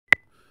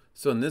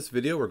So in this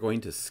video, we're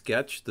going to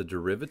sketch the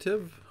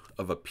derivative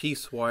of a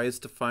piecewise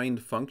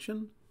defined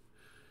function.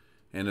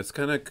 And it's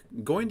going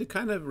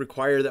to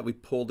require that we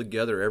pull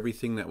together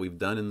everything that we've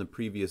done in the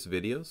previous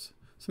videos.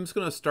 So I'm just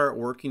going to start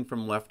working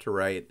from left to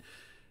right.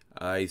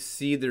 I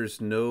see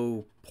there's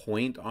no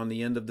point on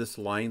the end of this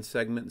line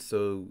segment,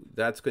 so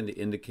that's going to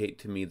indicate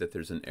to me that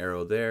there's an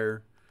arrow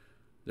there.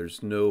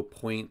 There's no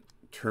point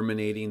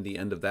terminating the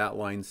end of that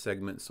line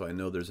segment, so I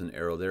know there's an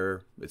arrow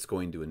there. It's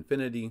going to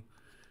infinity.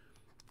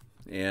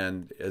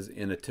 And as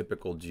in a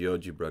typical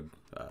GeoGebra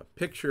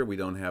picture, we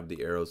don't have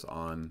the arrows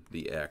on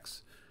the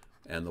X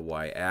and the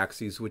Y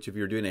axes, which if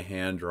you're doing a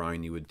hand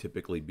drawing, you would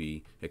typically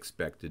be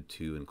expected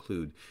to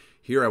include.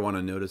 Here I want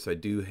to notice I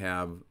do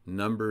have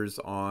numbers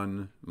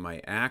on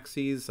my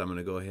axes. I'm going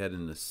to go ahead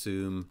and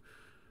assume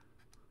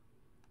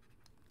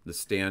the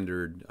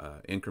standard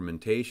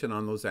incrementation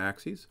on those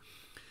axes.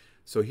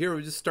 So here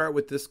we just start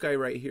with this guy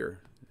right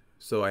here.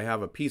 So I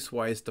have a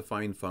piecewise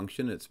defined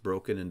function. It's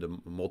broken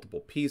into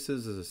multiple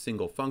pieces as a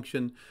single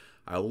function.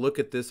 I look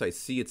at this, I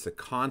see it's a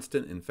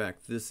constant. In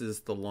fact, this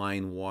is the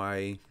line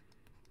y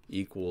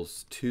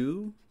equals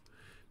 2.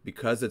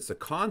 Because it's a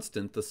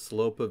constant, the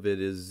slope of it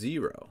is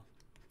 0.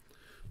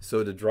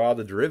 So to draw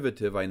the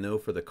derivative, I know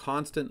for the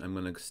constant, I'm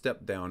going to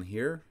step down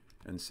here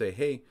and say,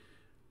 hey,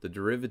 the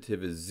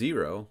derivative is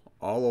 0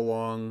 all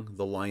along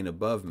the line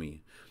above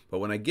me. But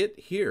when I get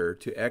here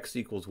to x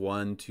equals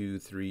 1, 2,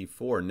 3,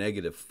 4,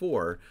 negative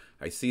 4,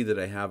 I see that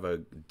I have a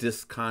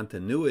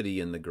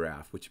discontinuity in the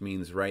graph, which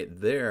means right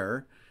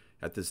there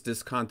at this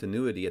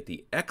discontinuity, at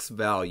the x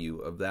value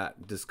of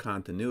that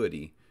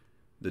discontinuity,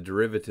 the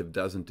derivative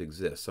doesn't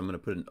exist. So I'm going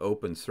to put an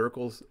open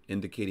circle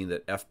indicating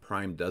that f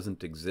prime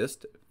doesn't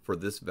exist for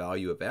this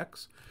value of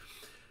x.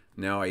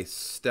 Now I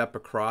step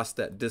across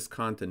that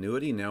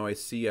discontinuity. Now I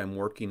see I'm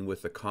working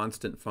with a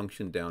constant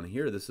function down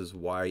here. This is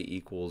y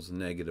equals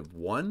negative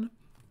 1.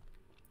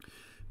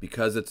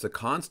 Because it's a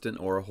constant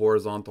or a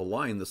horizontal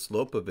line, the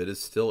slope of it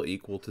is still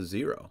equal to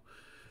 0.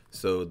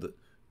 So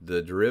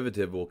the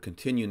derivative will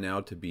continue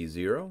now to be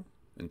 0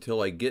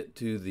 until I get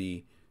to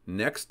the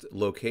next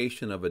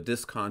location of a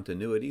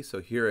discontinuity. So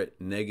here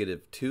at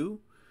negative 2,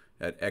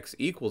 at x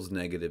equals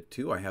negative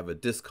 2, I have a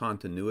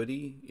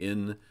discontinuity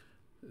in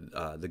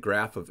the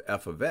graph of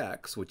f of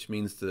x, which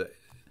means the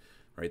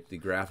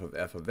graph of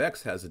f of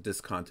x has a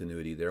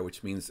discontinuity there,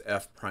 which means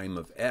f prime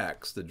of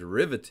x, the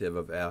derivative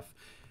of f,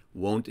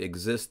 won't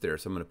exist there.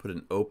 So I'm going to put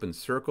an open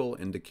circle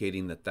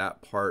indicating that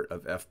that part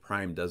of f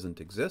prime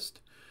doesn't exist.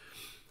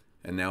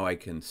 And now I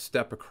can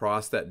step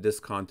across that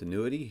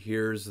discontinuity.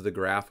 Here's the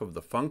graph of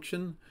the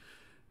function.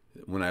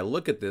 When I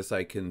look at this,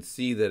 I can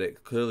see that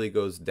it clearly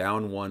goes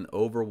down 1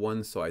 over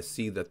 1, so I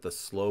see that the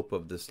slope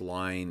of this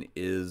line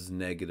is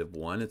negative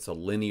 1. It's a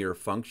linear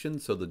function,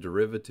 so the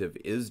derivative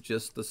is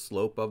just the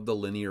slope of the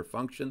linear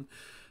function.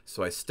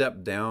 So I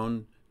step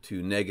down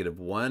to negative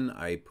 1,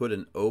 I put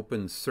an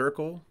open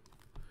circle,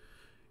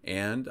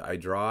 and I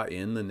draw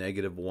in the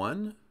negative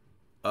 1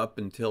 up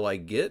until I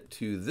get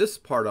to this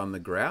part on the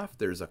graph.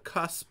 There's a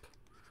cusp,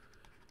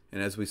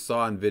 and as we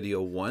saw in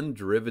video 1,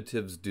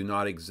 derivatives do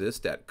not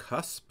exist at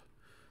cusp.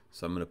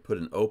 So I'm going to put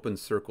an open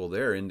circle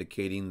there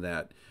indicating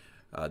that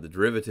the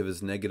derivative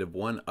is negative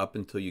 1 up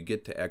until you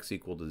get to x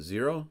equal to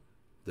 0.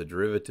 The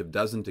derivative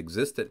doesn't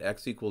exist at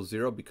x equals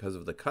 0 because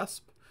of the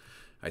cusp.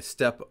 I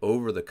step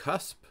over the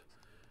cusp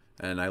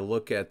and I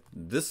look at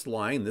this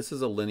line. This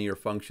is a linear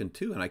function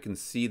too, and I can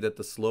see that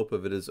the slope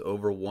of it is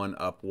over 1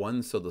 up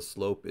 1, so the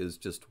slope is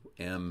just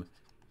m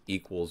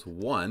equals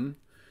 1.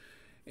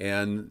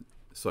 And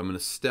so I'm going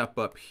to step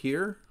up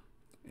here,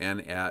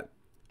 and at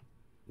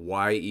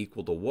y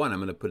equal to 1, I'm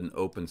going to put an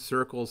open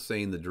circle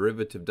saying the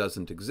derivative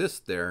doesn't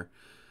exist there,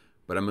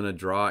 but I'm going to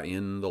draw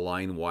in the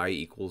line y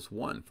equals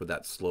 1 for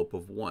that slope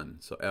of 1.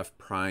 So f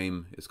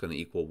prime is going to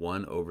equal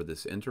 1 over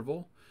this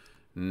interval.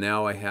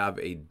 Now I have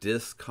a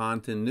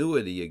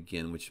discontinuity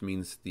again, which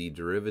means the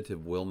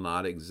derivative will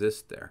not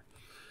exist there.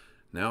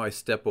 Now I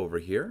step over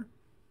here,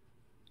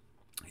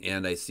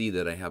 and I see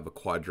that I have a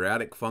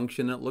quadratic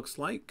function, it looks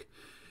like.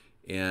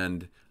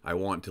 And I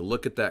want to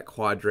look at that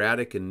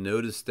quadratic and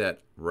notice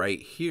that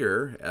right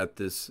here at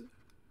this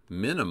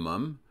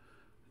minimum,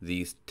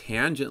 the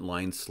tangent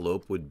line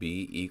slope would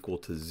be equal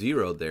to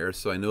 0 there.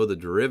 So I know the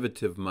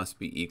derivative must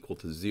be equal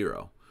to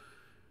 0.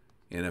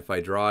 And if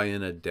I draw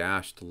in a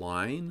dashed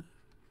line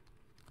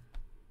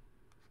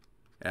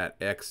at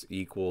x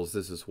equals,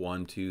 this is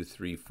 1, 2,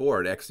 3,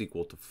 4, at x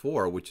equal to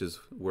 4, which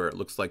is where it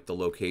looks like the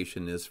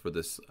location is for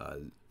this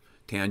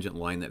tangent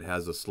line that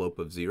has a slope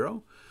of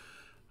 0.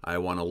 I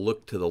want to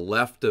look to the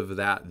left of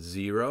that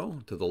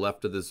 0, to the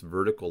left of this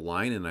vertical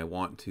line, and I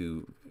want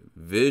to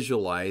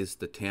visualize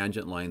the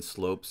tangent line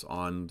slopes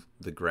on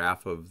the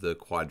graph of the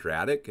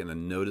quadratic, and I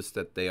notice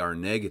that they are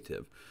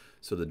negative.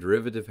 So the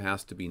derivative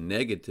has to be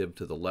negative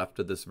to the left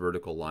of this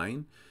vertical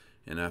line,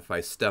 and if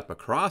I step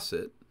across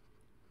it,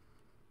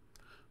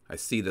 I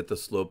see that the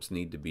slopes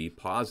need to be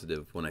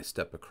positive when I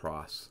step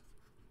across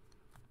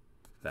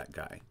that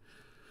guy.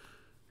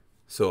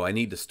 So I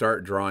need to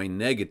start drawing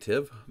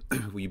negative.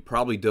 We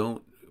probably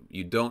don't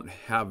you don't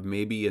have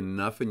maybe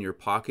enough in your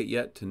pocket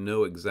yet to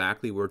know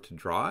exactly where to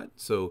draw it.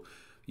 So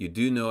you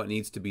do know it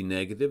needs to be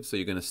negative, so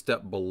you're going to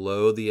step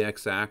below the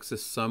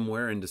x-axis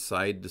somewhere and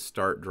decide to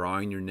start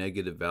drawing your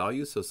negative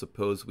value. So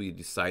suppose we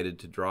decided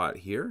to draw it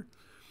here.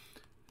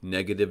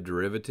 Negative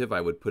derivative,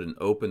 I would put an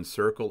open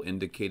circle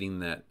indicating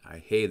that,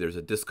 hey, there's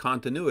a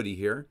discontinuity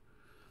here.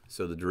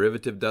 So the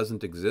derivative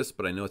doesn't exist,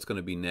 but I know it's going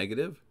to be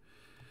negative.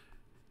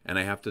 And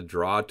I have to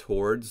draw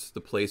towards the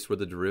place where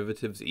the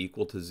derivative is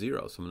equal to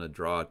 0. So I'm going to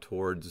draw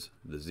towards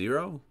the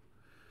 0.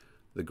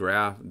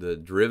 The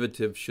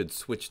derivative should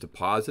switch to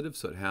positive,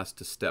 so it has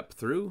to step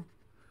through.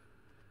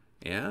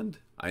 And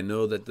I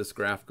know that this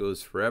graph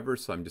goes forever,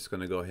 so I'm just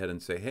going to go ahead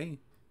and say, hey,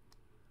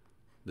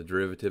 the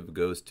derivative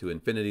goes to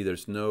infinity.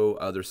 There's no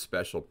other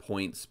special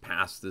points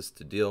past this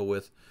to deal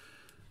with.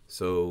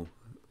 So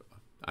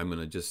I'm going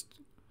to just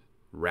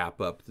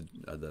wrap up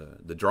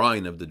the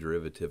drawing of the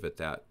derivative at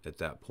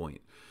that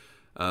point.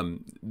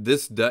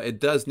 It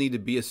does need to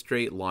be a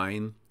straight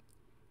line.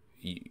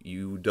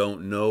 You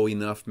don't know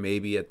enough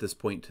maybe at this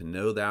point to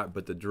know that,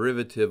 but the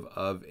derivative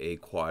of a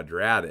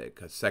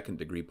quadratic, a second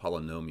degree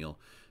polynomial,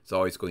 is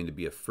always going to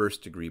be a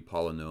first degree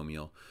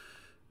polynomial.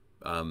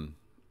 And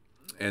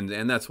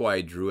that's why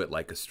I drew it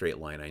like a straight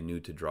line. I knew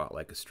to draw it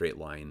like a straight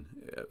line.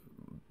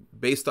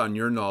 Based on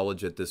your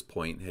knowledge at this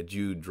point, had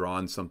you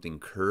drawn something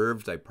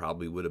curved, I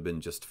probably would have been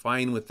just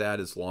fine with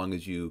that, as long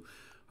as you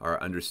are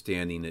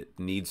understanding it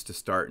needs to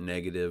start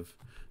negative.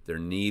 There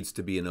needs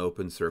to be an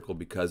open circle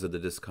because of the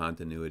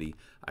discontinuity.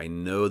 I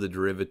know the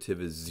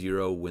derivative is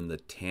 0 when the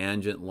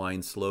tangent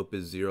line slope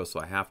is 0,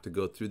 so I have to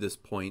go through this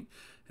point,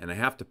 and I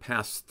have to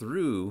pass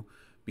through,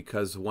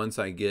 because once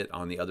I get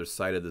on the other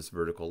side of this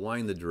vertical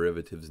line, the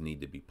derivatives need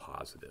to be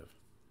positive.